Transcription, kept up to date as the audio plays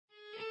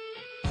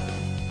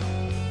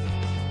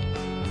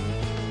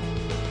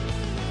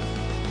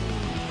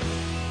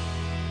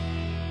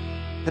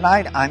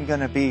tonight I'm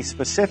going to be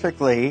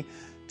specifically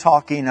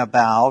talking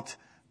about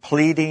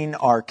pleading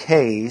our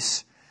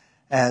case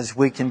as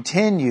we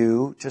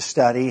continue to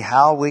study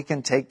how we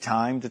can take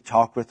time to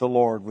talk with the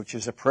Lord, which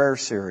is a prayer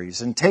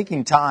series. And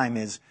taking time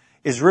is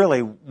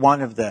really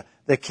one of the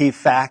key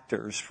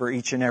factors for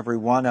each and every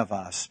one of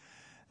us.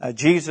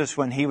 Jesus,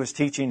 when he was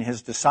teaching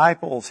his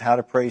disciples how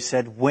to pray,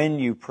 said, when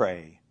you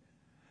pray.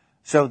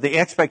 So the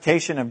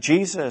expectation of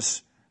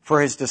Jesus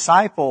for his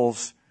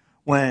disciples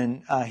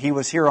when he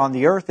was here on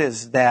the earth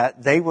is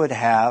that they would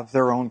have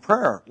their own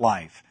prayer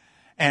life.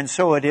 And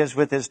so it is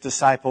with his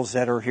disciples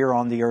that are here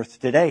on the earth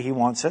today. He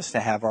wants us to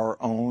have our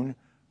own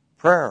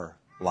prayer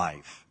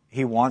life.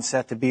 He wants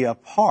that to be a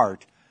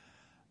part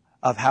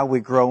of how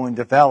we grow and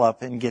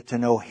develop and get to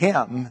know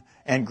him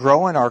and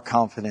grow in our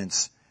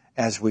confidence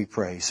as we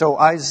pray. So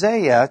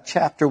Isaiah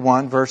chapter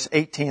 1, verse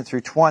 18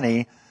 through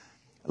 20,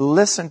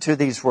 listen to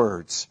these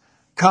words.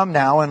 Come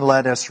now and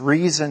let us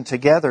reason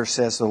together,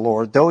 says the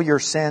Lord. Though your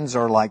sins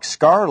are like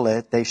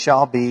scarlet, they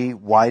shall be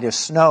white as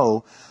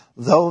snow.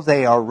 Though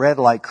they are red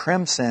like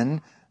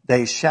crimson,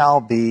 they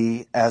shall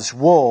be as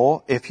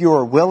wool. If you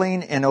are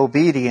willing and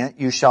obedient,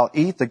 you shall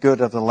eat the good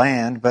of the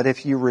land. But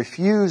if you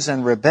refuse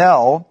and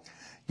rebel,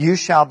 you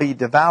shall be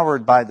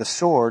devoured by the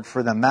sword,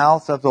 for the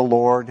mouth of the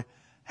Lord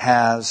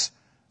has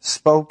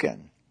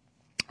spoken.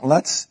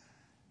 Let's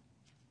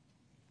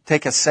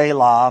take a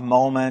Selah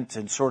moment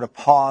and sort of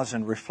pause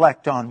and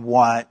reflect on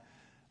what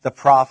the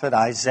prophet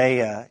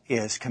Isaiah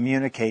is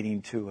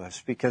communicating to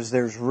us, because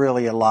there's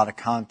really a lot of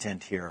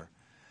content here.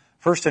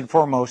 First and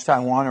foremost, I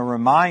want to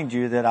remind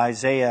you that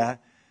Isaiah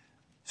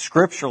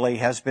scripturally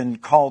has been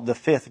called the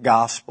fifth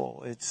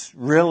gospel. It's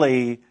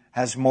really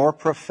has more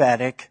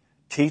prophetic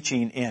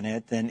teaching in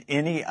it than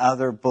any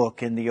other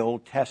book in the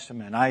Old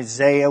Testament.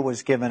 Isaiah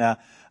was given a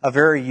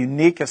very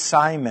unique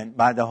assignment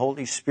by the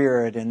Holy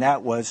Spirit, and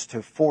that was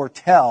to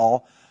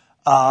foretell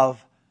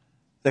of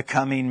the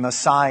coming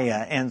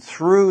Messiah. And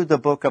through the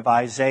book of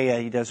Isaiah,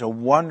 he does a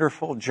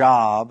wonderful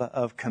job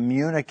of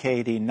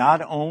communicating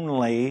not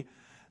only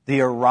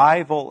the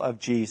arrival of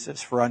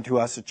Jesus, for unto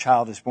us a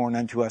child is born,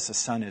 unto us a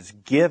son is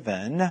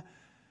given.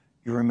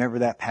 You remember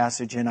that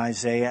passage in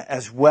Isaiah,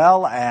 as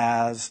well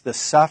as the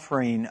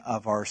suffering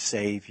of our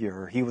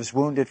Savior. He was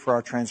wounded for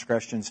our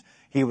transgressions.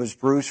 He was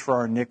bruised for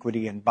our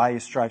iniquity, and by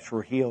his stripes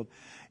we're healed.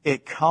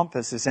 It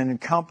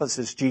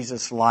encompasses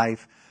Jesus'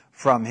 life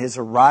from his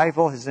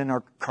arrival, his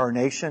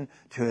incarnation,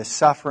 to his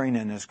suffering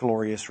and his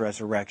glorious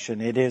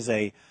resurrection. It is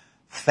a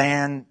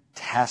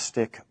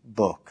fantastic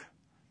book.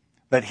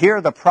 But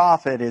here the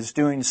prophet is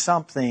doing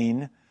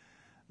something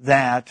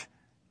that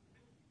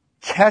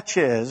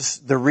catches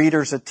the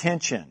reader's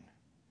attention.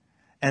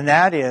 And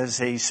that is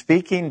he's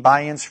speaking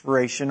by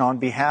inspiration on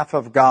behalf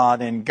of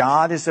God, and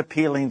God is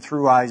appealing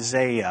through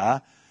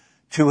Isaiah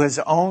to his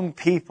own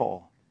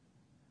people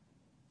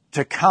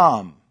to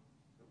come.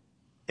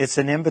 It's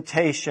an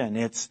invitation.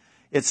 It's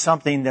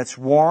something that's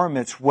warm,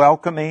 it's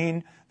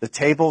welcoming. The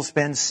table's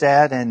been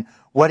set, and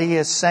what he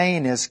is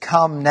saying is,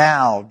 come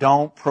now.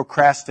 Don't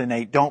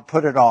procrastinate. Don't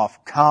put it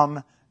off.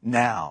 Come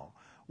now.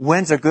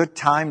 When's a good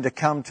time to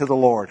come to the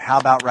Lord? How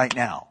about right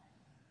now?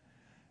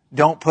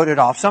 Don't put it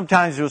off.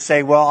 Sometimes we'll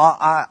say, well,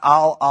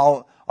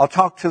 I'll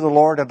talk to the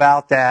Lord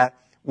about that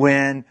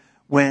when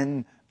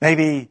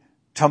maybe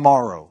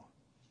tomorrow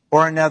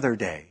or another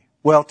day.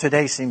 Well,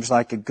 today seems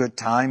like a good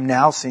time.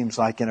 Now seems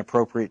like an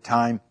appropriate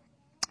time.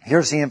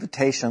 Here's the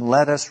invitation.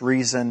 Let us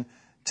reason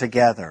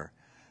together.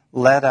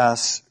 Let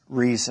us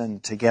reason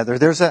together.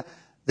 There's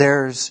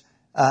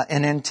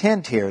an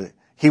intent here.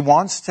 He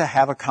wants to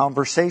have a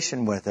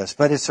conversation with us,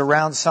 but it's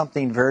around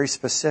something very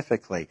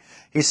specifically.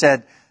 He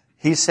said,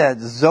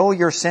 though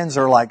your sins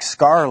are like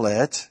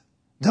scarlet,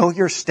 though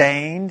you're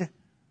stained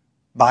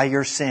by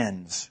your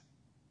sins.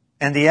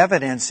 And the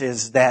evidence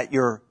is that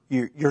you're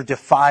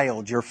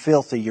defiled, you're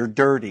filthy, you're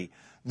dirty.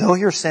 Though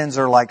your sins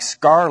are like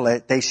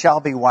scarlet, they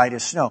shall be white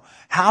as snow.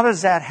 How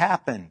does that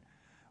happen?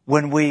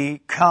 When we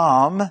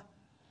come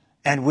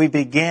and we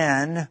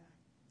begin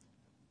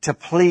to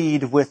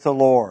plead with the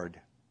Lord.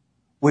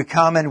 We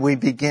come and we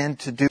begin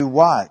to do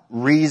what?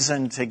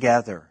 Reason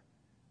together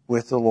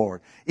with the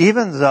Lord.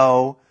 Even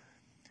though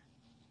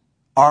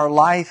our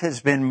life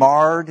has been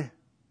marred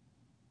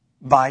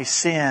by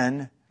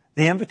sin,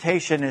 the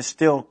invitation is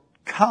still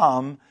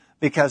come,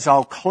 because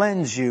I'll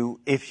cleanse you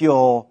if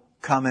you'll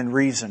come and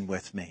reason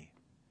with me.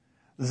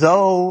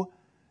 Though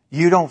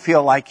you don't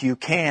feel like you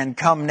can,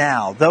 come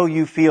now. Though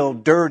you feel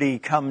dirty,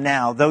 come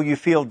now. Though you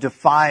feel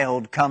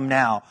defiled, come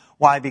now.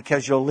 Why?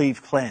 Because you'll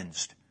leave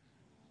cleansed.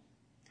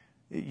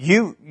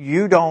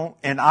 You don't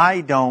and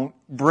I don't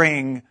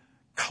bring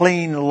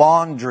clean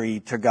laundry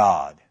to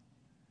God.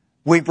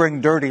 We bring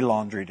dirty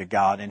laundry to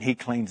God, and he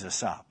cleans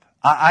us up.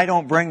 I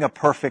don't bring a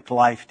perfect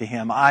life to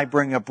him. I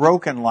bring a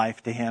broken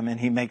life to him, and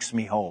he makes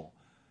me whole.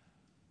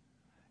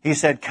 He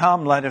said,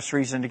 come, let us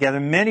reason together.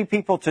 Many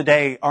people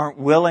today aren't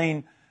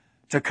willing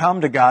to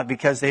come to God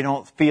because they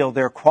don't feel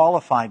they're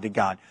qualified to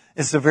God.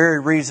 It's the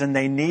very reason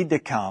they need to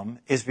come,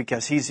 is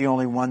because he's the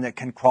only one that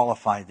can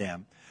qualify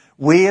them.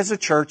 We as a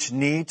church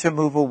need to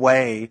move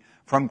away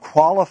from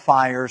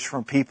qualifiers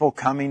from people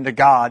coming to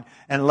God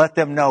and let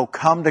them know,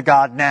 come to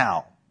God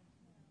now.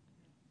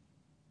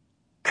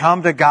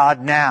 Come to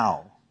God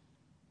now.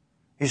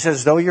 He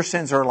says, though your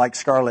sins are like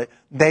scarlet,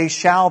 they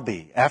shall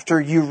be. After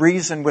you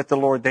reason with the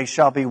Lord, they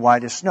shall be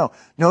white as snow.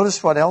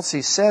 Notice what else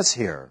he says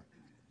here.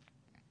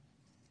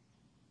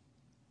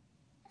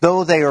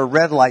 Though they are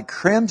red like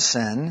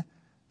crimson,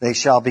 they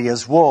shall be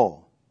as wool.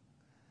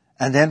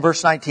 And then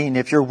verse 19,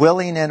 if you're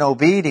willing and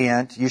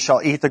obedient, you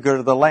shall eat the good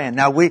of the land.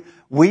 Now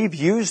we've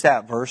used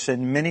that verse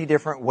in many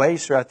different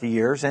ways throughout the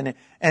years, and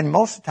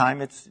most of the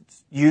time it's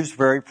used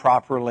very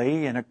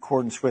properly in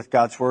accordance with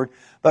God's Word.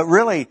 But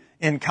really,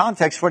 in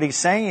context, what he's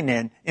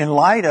saying in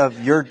light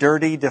of your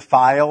dirty,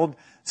 defiled,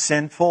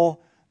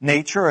 sinful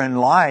nature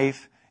and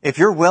life, if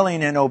you're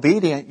willing and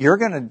obedient, you're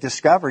going to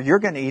discover you're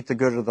going to eat the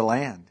good of the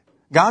land.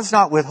 God's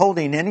not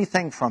withholding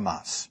anything from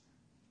us.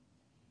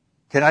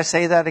 Can I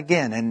say that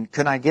again? And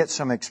can I get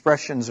some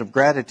expressions of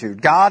gratitude?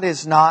 God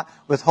is not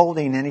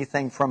withholding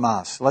anything from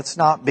us. Let's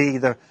not be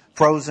the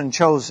frozen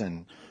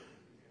chosen.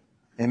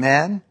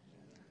 Amen?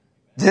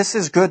 This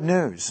is good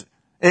news.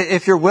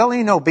 If you're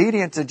willing and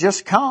obedient to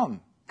just come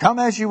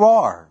as you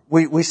are.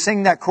 We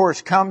sing that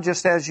chorus, come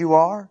just as you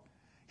are.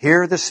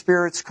 Hear the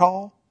Spirit's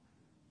call.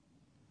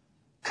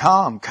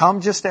 Come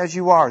just as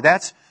you are.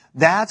 That's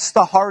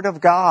the heart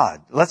of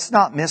God. Let's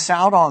not miss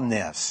out on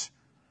this.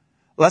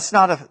 Let's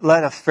not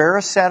let a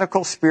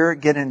pharisaical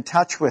spirit get in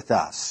touch with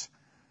us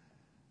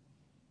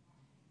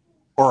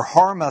or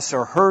harm us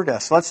or hurt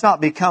us. Let's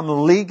not become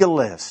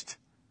legalist.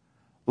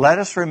 Let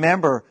us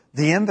remember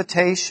the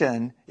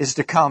invitation is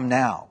to come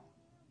now.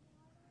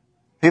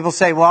 People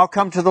say, well, I'll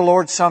come to the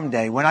Lord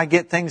someday when I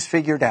get things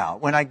figured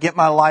out, when I get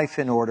my life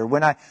in order,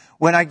 when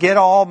I get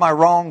all my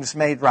wrongs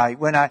made right,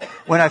 when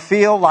I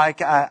feel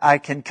like I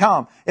can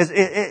come.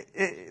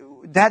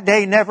 That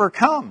day never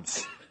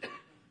comes.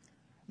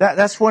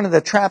 That's one of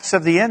the traps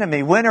of the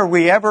enemy. When are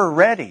we ever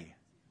ready?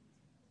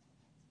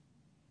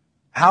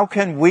 How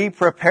can we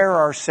prepare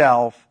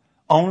ourselves?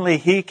 Only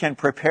He can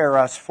prepare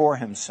us for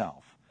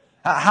Himself.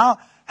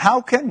 How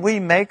can we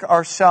make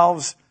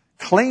ourselves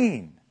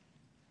clean?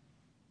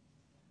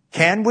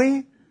 Can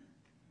we?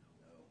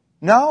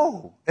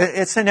 No.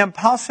 It's an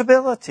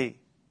impossibility.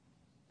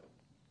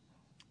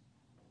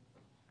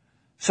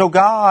 So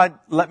God,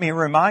 let me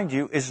remind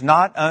you, is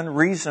not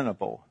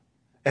unreasonable.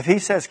 If He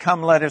says,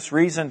 come, let us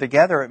reason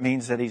together, it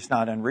means that He's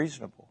not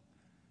unreasonable.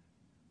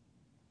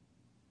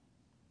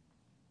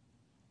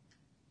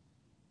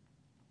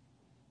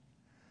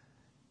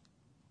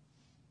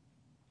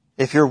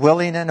 If you're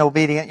willing and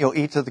obedient, you'll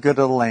eat of the good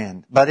of the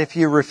land. But if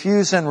you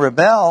refuse and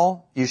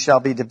rebel, you shall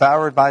be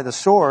devoured by the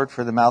sword,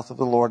 for the mouth of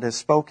the Lord has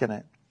spoken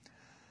it.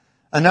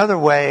 Another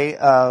way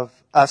of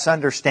us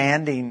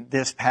understanding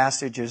this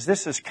passage is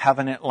this is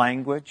covenant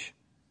language.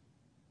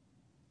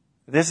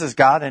 This is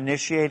God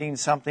initiating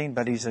something,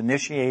 but He's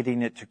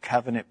initiating it to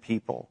covenant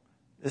people.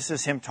 This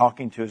is Him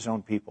talking to His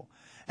own people.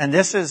 And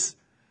this is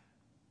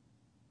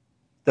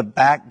the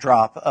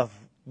backdrop of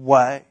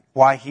why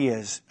He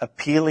is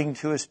appealing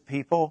to His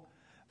people,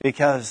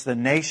 because the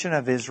nation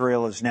of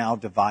Israel is now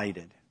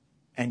divided.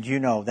 And you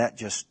know that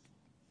just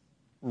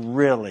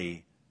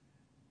really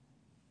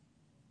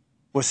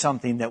was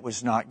something that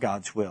was not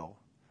God's will.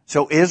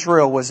 So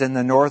Israel was in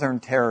the northern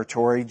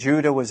territory,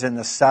 Judah was in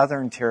the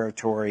southern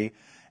territory,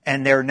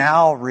 and they're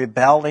now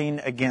rebelling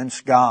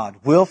against God,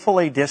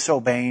 willfully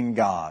disobeying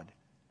God.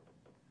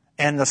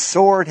 And the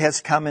sword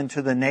has come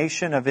into the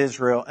nation of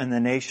Israel, and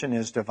the nation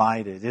is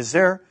divided. Is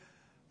there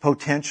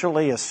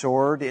potentially a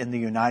sword in the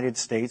United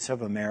States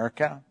of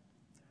America?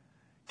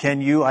 Can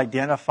you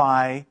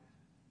identify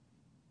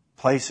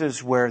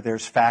places where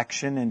there's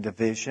faction and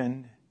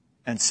division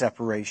and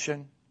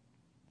separation?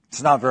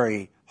 It's not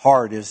very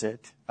hard, is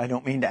it? I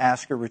don't mean to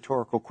ask a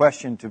rhetorical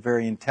question to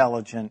very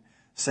intelligent,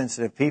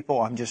 sensitive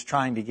people. I'm just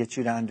trying to get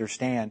you to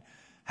understand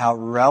how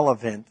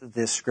relevant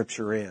this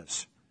scripture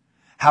is.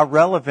 How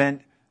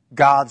relevant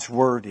God's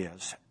Word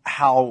is.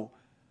 How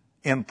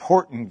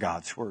important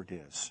God's Word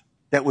is.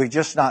 That we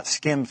just not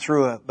skim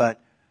through it,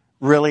 but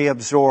really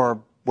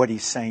absorb what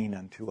He's saying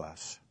unto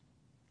us.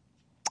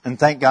 And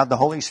thank God the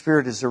Holy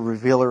Spirit is a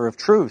revealer of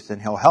truth,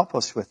 and He'll help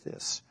us with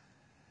this.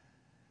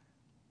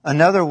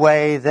 Another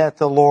way that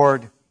the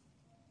Lord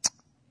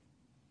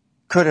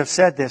could have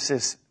said this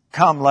is,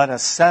 come, let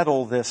us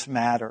settle this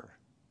matter.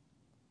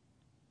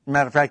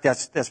 Matter of fact,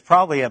 that's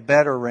probably a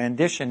better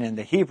rendition in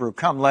the Hebrew.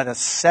 Come, let us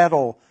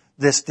settle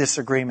this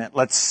disagreement.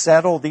 Let's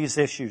settle these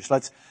issues.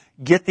 Let's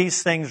get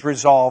these things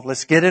resolved.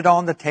 Let's get it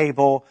on the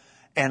table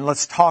and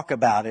let's talk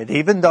about it.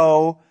 Even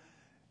though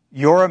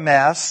you're a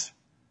mess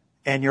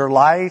and your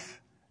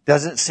life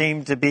doesn't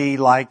seem to be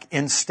like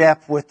in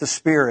step with the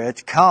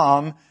Spirit,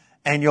 come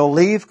and you'll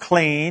leave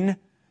clean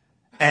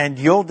and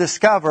you'll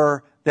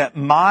discover that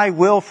my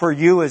will for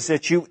you is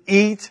that you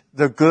eat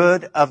the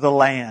good of the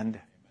land.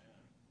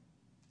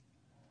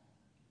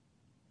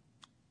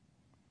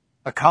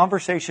 A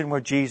conversation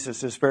with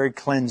Jesus is very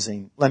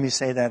cleansing. Let me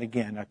say that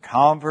again. A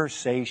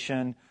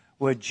conversation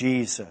with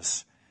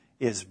Jesus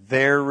is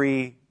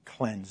very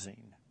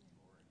cleansing.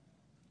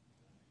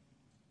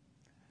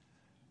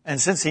 And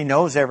since He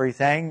knows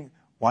everything,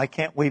 why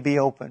can't we be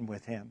open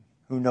with Him,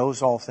 who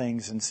knows all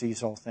things and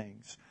sees all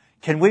things?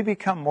 Can we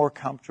become more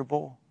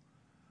comfortable,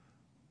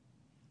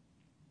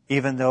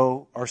 even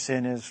though our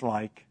sin is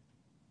like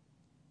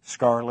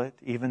scarlet,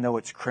 even though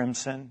it's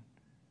crimson?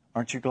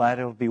 Aren't you glad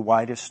it'll be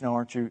white as snow?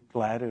 Aren't you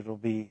glad it'll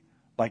be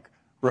like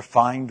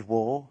refined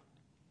wool?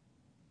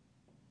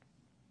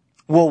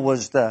 Wool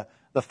was the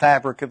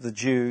fabric of the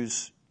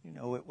Jews.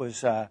 It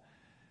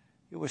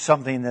was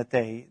something that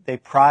they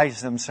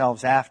prized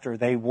themselves after.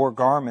 They wore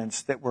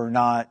garments that were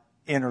not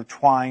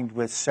intertwined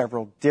with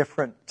several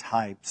different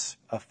types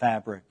of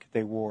fabric.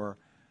 They wore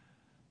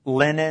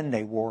linen,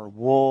 they wore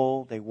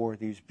wool, they wore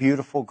these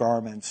beautiful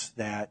garments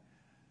that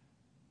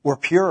were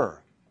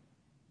pure.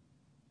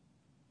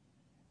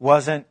 It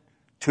wasn't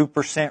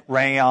 2%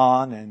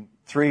 rayon and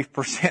 3%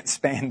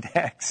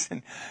 spandex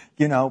and,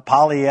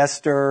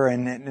 polyester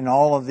and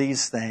all of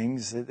these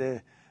things.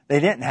 They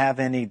didn't have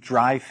any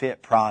dry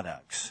fit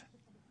products.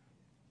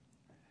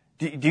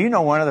 Do you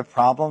know one of the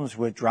problems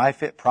with dry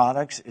fit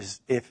products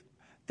is if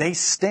they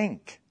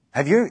stink?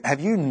 Have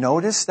you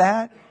noticed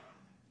that?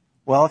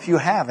 Well, if you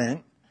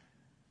haven't,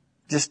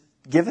 just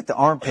give it the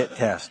armpit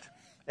test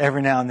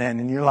every now and then,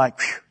 and you're like,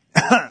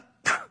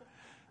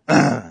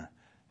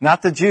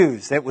 not the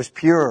Jews. That was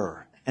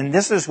pure. And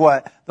this is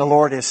what the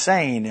Lord is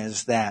saying,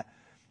 is that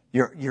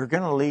you're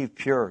going to leave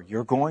pure.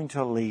 You're going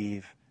to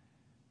leave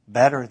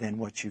better than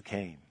what you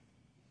came.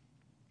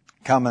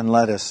 Come and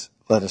let us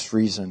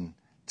reason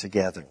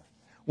together.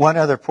 One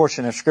other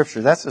portion of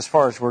Scripture. That's as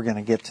far as we're going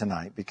to get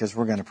tonight, because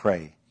we're going to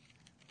pray.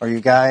 Are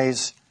you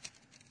guys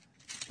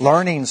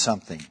learning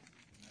something?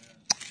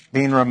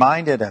 Being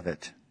reminded of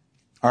it?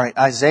 All right,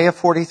 Isaiah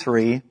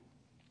 43,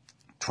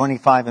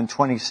 25 and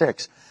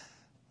 26.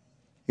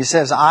 He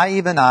says, I,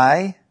 even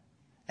I,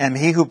 am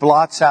He who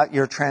blots out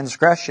your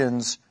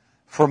transgressions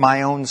for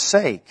my own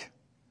sake.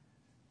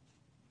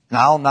 And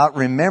I'll not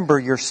remember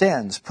your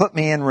sins. Put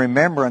me in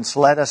remembrance.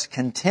 Let us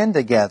contend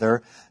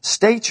together.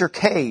 State your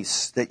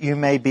case that you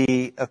may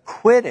be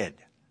acquitted.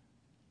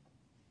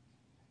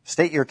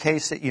 State your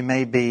case that you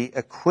may be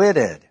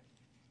acquitted.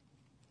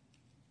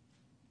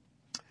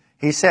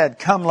 He said,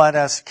 come, let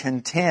us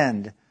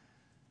contend.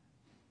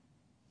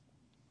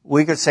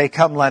 We could say,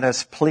 come, let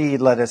us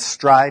plead. Let us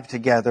strive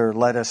together.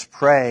 Let us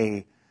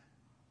pray.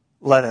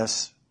 Let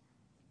us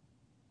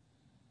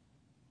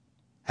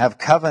have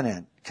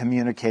covenant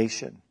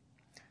communication.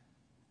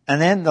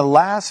 And then the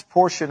last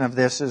portion of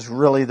this is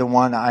really the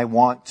one I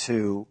want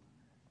to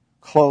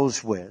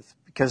close with,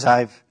 because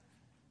I've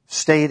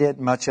stated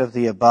much of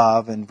the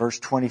above in verse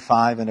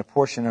 25 and a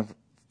portion of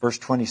verse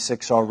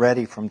 26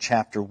 already from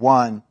chapter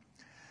 1.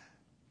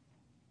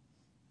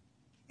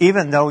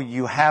 Even though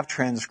you have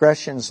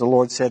transgressions, the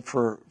Lord said,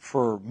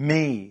 for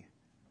me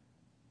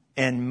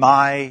and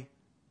my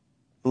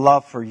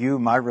love for you,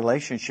 my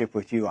relationship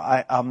with you,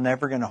 I'm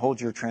never going to hold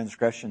your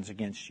transgressions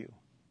against you.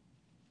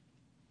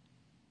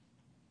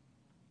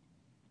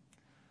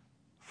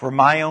 For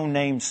my own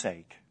name's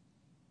sake,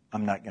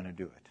 I'm not going to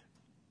do it.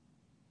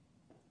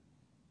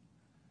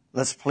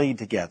 Let's plead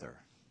together.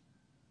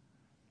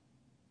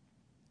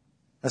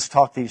 Let's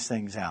talk these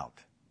things out.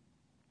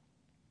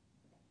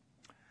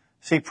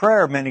 See,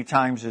 prayer many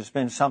times has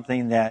been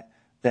something that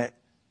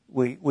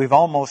we've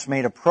almost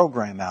made a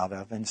program out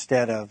of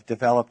instead of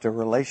developed a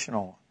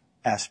relational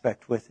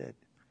aspect with it.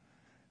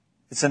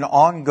 It's an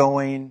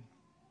ongoing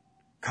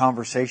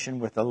conversation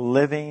with a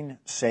living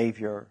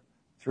Savior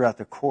throughout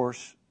the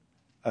course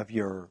of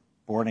your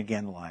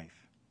born-again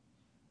life.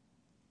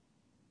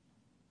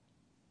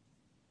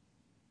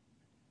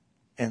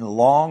 And the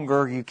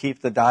longer you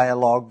keep the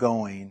dialogue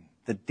going,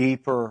 the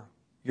deeper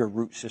your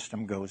root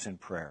system goes in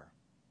prayer.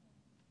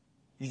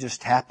 You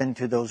just tap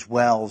into those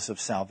wells of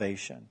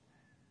salvation.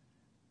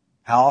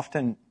 How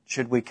often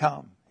should we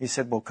come? He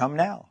said, well, come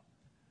now.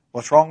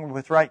 What's wrong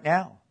with right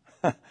now?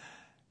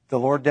 The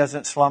Lord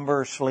doesn't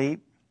slumber or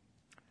sleep.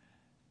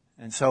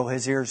 And so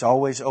His ear's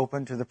always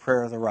open to the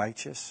prayer of the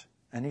righteous.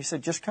 And He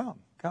said, just come.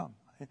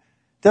 It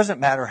doesn't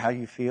matter how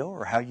you feel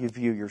or how you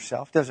view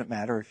yourself. It doesn't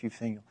matter if you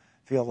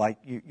feel like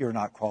you're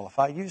not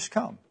qualified. You just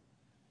come.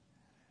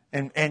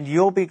 And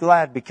you'll be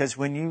glad, because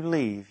when you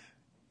leave,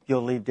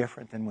 you'll leave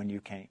different than when you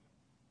came.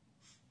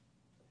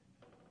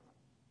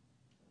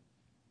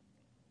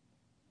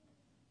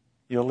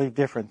 You'll leave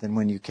different than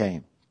when you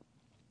came.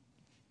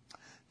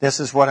 This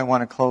is what I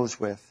want to close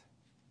with.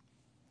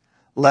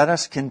 Let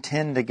us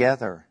contend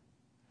together.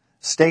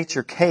 State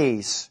your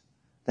case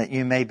that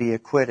you may be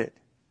acquitted.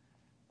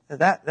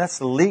 That's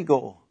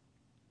legal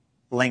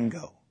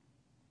lingo.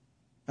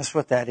 That's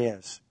what that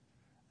is.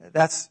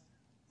 That's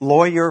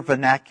lawyer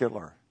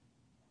vernacular.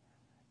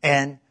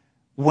 And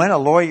when a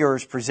lawyer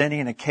is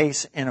presenting a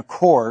case in a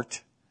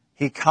court,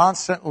 he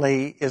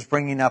constantly is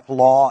bringing up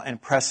law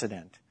and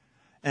precedent.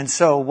 And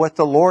so what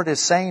the Lord is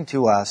saying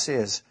to us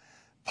is,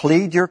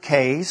 plead your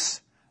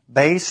case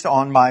based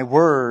on my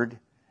word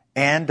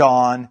and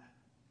on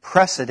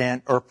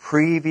precedent or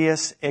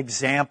previous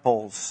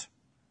examples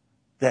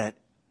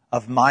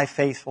of my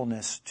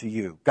faithfulness to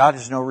you. God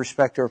is no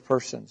respecter of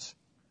persons.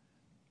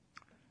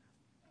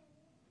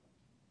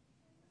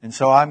 And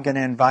so I'm going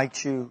to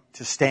invite you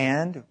to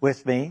stand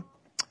with me.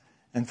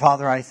 And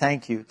Father, I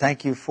thank you.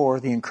 Thank you for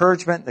the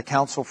encouragement, the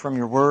counsel from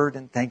your word.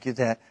 And thank you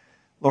that,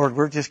 Lord,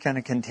 we're just going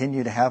to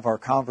continue to have our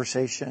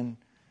conversation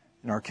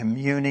and our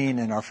communing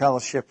and our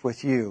fellowship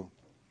with you.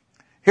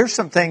 Here's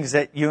some things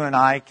that you and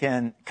I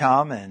can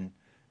come and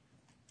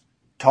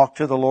talk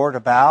to the Lord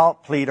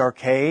about, plead our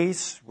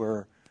case,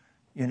 where,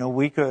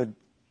 we could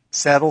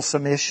settle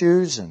some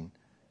issues. And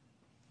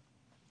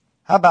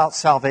how about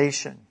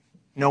salvation?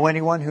 Know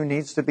anyone who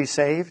needs to be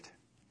saved?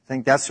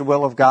 Think that's the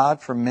will of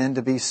God for men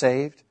to be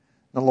saved?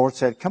 The Lord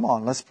said, come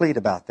on, let's plead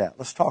about that.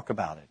 Let's talk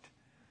about it.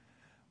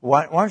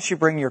 Why don't you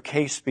bring your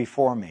case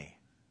before me?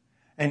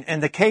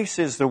 And the case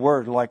is the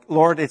word, like,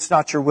 Lord, it's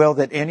not your will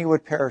that any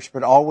would perish,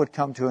 but all would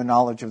come to a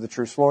knowledge of the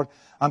truth. Lord,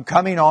 I'm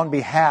coming on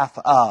behalf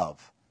of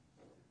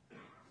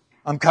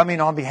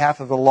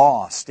the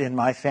lost in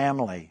my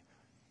family.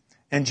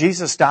 And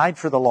Jesus died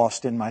for the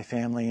lost in my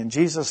family. And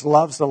Jesus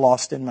loves the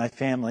lost in my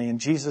family. And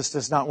Jesus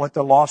does not want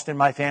the lost in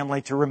my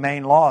family to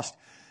remain lost.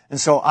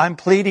 And so I'm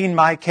pleading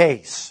my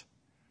case.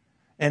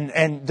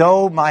 And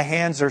though my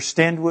hands are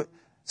stained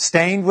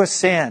with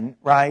sin,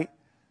 right?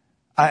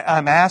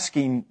 I'm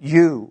asking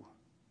you,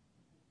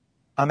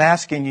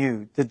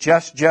 the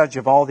just judge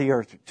of all the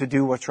earth, to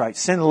do what's right.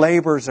 Send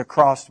laborers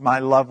across my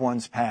loved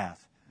one's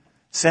path.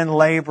 Send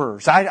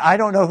laborers. I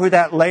don't know who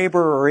that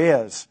laborer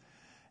is.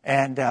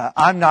 And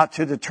I'm not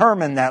to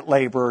determine that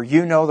laborer.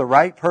 You know the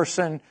right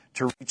person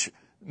to reach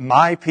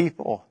my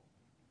people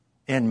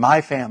in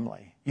my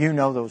family. You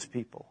know those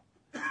people.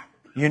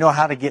 You know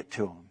how to get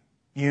to them.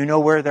 You know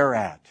where they're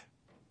at.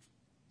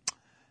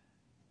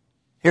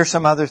 Here's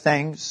some other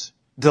things.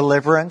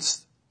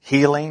 Deliverance,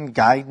 healing,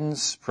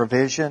 guidance,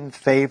 provision,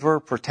 favor,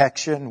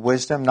 protection,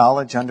 wisdom,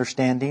 knowledge,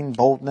 understanding,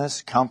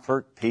 boldness,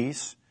 comfort,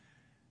 peace.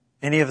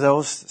 Any of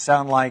those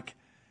sound like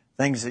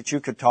things that you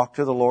could talk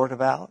to the Lord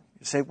about?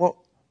 You say,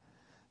 well,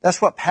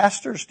 that's what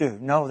pastors do.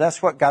 No,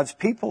 that's what God's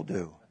people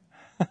do.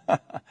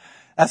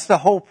 That's the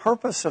whole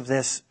purpose of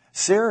this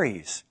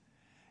series,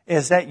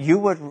 is that you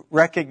would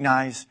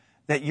recognize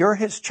that you're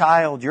His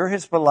child, you're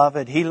His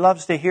beloved. He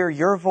loves to hear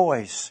your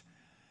voice.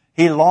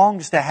 He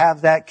longs to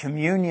have that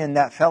communion,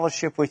 that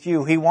fellowship with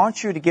you. He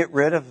wants you to get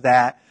rid of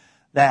that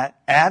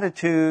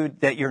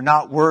attitude that you're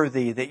not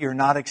worthy, that you're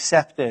not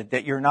accepted,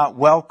 that you're not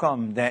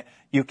welcome, that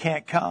you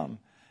can't come.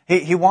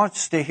 He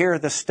wants to hear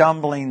the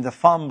stumbling, the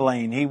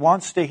fumbling. He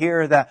wants to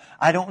hear the,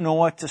 I don't know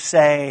what to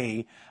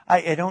say.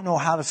 I don't know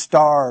how to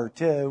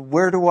start.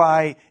 Where do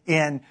I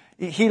end?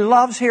 He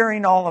loves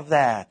hearing all of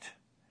that.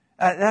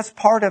 That's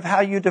part of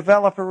how you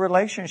develop a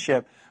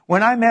relationship.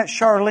 When I met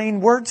Charlene,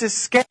 words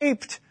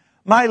escaped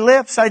my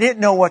lips. I didn't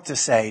know what to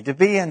say. To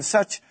be in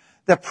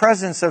the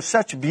presence of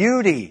such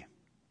beauty,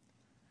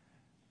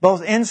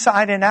 both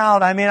inside and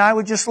out. I mean, I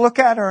would just look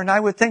at her and I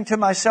would think to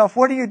myself,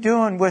 what are you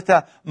doing with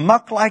a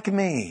muck like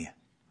me?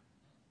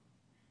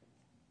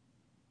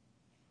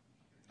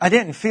 I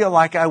didn't feel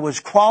like I was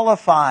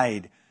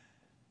qualified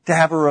to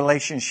have a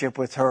relationship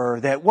with her.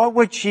 That what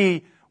would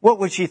she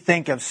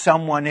think of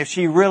someone if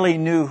she really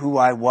knew who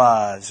I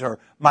was or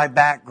my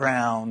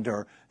background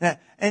or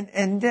that,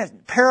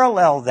 and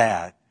parallel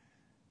that.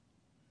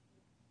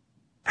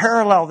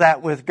 Parallel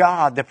that with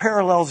God. The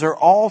parallels are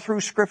all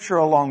through Scripture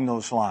along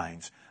those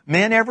lines.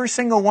 Men, every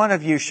single one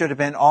of you should have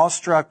been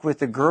awestruck with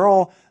the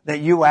girl that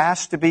you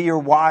asked to be your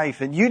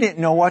wife, and you didn't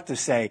know what to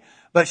say.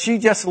 But she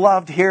just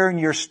loved hearing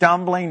your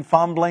stumbling,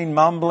 fumbling,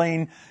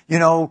 mumbling,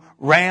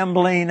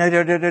 rambling, I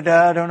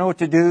don't know what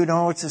to do, don't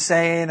know what to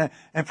say.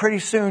 And pretty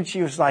soon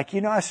she was like,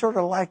 I sort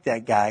of like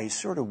that guy. He's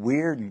sort of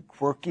weird and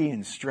quirky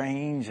and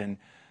strange,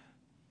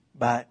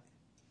 but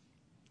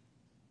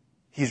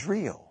he's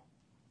real.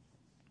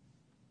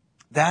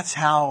 That's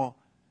how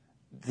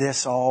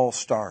this all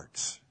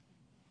starts.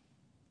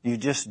 You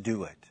just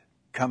do it.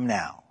 Come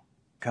now.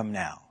 Come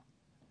now.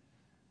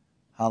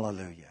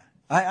 Hallelujah.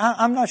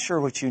 I'm not sure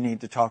what you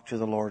need to talk to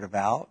the Lord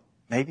about.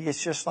 Maybe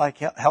it's just like,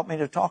 help me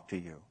to talk to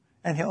you.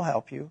 And He'll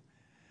help you.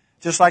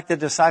 Just like the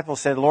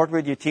disciples said, Lord,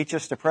 would you teach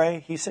us to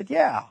pray? He said,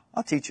 yeah,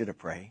 I'll teach you to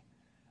pray.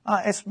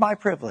 It's my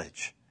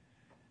privilege.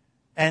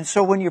 And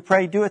so when you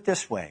pray, do it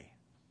this way.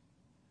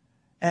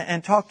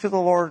 And talk to the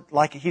Lord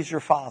like He's your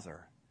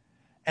Father.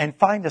 And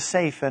find a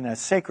safe and a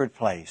sacred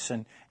place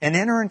and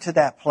enter into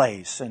that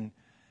place. And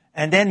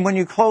then when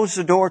you close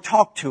the door,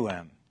 talk to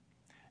Him.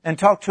 And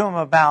talk to Him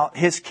about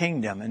His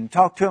kingdom. And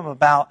talk to Him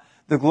about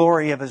the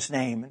glory of His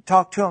name. And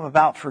talk to Him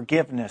about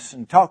forgiveness.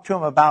 And talk to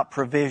Him about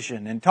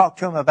provision. And talk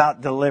to Him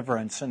about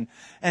deliverance.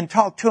 And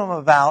talk to Him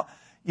about,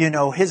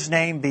 His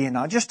name being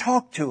on. Just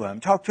talk to Him.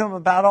 Talk to Him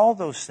about all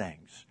those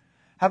things.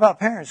 How about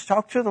parents?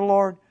 Talk to the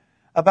Lord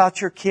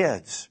about your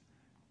kids.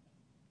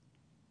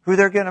 Who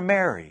they're going to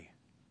marry.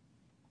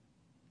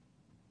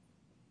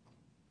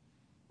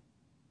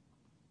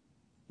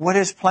 What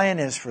His plan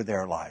is for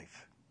their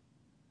life.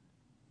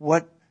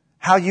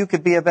 How you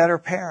could be a better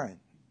parent.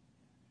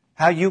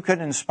 How you could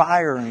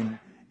inspire and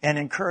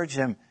encourage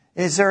them.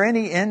 Is there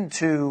any end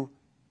to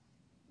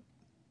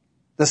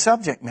the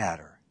subject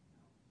matter?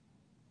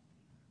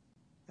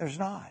 There's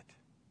not.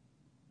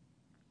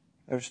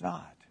 There's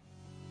not.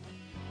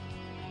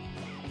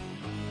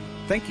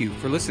 Thank you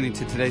for listening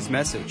to today's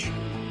message.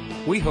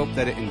 We hope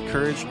that it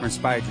encouraged or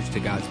inspired you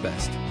to God's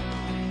best.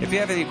 If you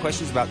have any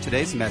questions about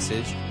today's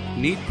message,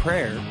 need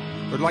prayer,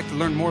 or would like to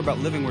learn more about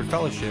Living Word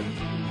Fellowship,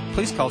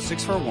 please call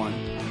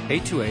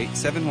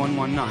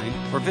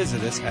 641-828-7119 or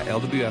visit us at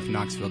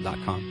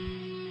lwfknoxville.com.